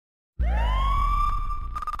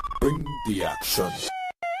the action.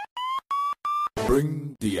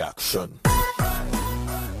 Bring the action.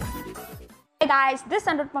 Hey guys, this is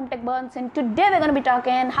Anirudh from Tech Burns, and today we're going to be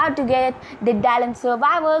talking how to get Dead Island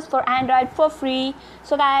Survivors for Android for free.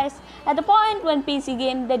 So guys, at the point when PC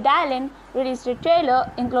game Dead Island released a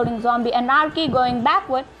trailer including zombie anarchy going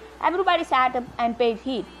backward, everybody sat up and paid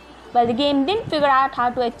heed. But the game didn't figure out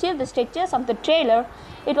how to achieve the stitches of the trailer.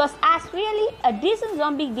 It was as really a decent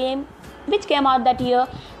zombie game which came out that year,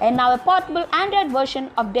 and now a portable Android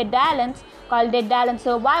version of Dead Islands called Dead Island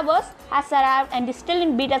Survivors has arrived and is still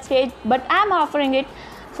in beta stage, but I'm offering it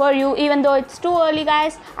for you even though it's too early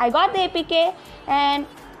guys. I got the APK, and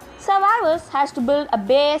Survivors has to build a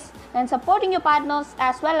base and supporting your partners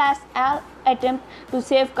as well as an attempt to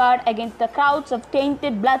safeguard against the crowds of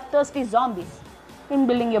tainted bloodthirsty zombies. In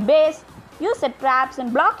building your base, you set traps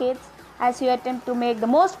and blockades as you attempt to make the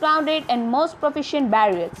most grounded and most proficient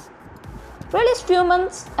barriers. Released few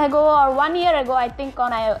months ago or 1 year ago I think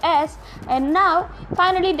on iOS, and now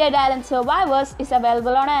finally Dead Island Survivors is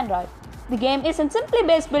available on Android. The game isn't simply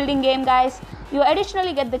base building game guys. You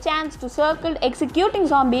additionally get the chance to circle executing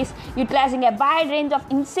zombies utilizing a wide range of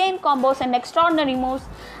insane combos and extraordinary moves,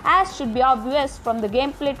 as should be obvious from the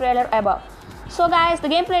gameplay trailer above. So guys, the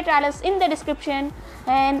gameplay trailer is in the description,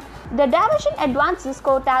 and the Division advances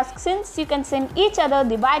core task since you can send each other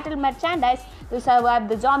the vital merchandise to survive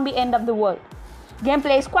the zombie end of the world.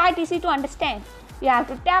 Gameplay is quite easy to understand. You have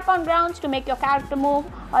to tap on grounds to make your character move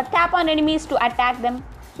or tap on enemies to attack them.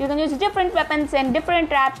 You can use different weapons and different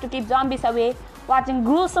traps to keep zombies away. Watching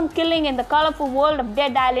gruesome killing in the colorful world of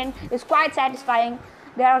Dead Island is quite satisfying.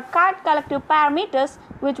 There are card collective parameters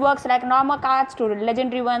which works like normal cards to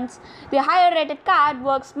legendary ones. The higher rated card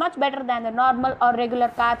works much better than the normal or regular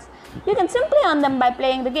cards. You can simply earn them by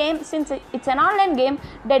playing the game. Since it's an online game,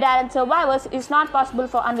 Dead Island Survivors is not possible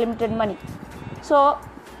for unlimited money. So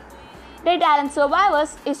Dead Island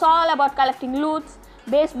Survivors is all about collecting loots,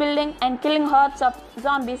 base building and killing hordes of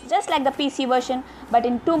zombies just like the PC version, but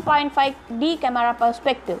in 2.5D camera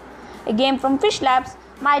perspective. A game from Fish Labs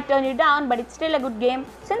might turn you down, but it's still a good game.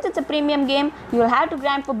 Since it's a premium game, you'll have to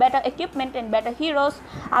grind for better equipment and better heroes.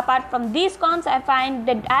 Apart from these cons, I find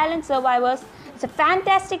Dead Island Survivors is a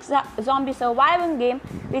fantastic zombie surviving game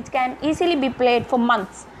which can easily be played for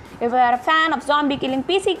months. If you are a fan of zombie killing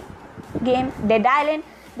PC game Dead Island,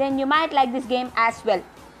 then you might like this game as well.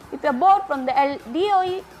 If you're bored from the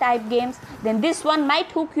LDOE type games, then this one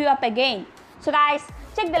might hook you up again. So guys,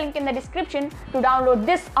 check the link in the description to download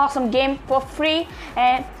this awesome game for free,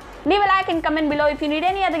 and leave a like and comment below. If you need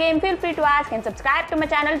any other game, feel free to ask, and subscribe to my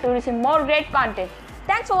channel to receive more great content.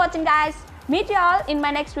 Thanks for watching guys. Meet you all in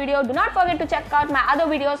my next video. Do not forget to check out my other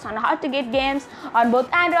videos on how to get games on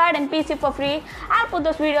both Android and PC for free. I'll put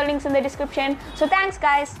those video links in the description. So thanks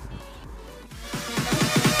guys.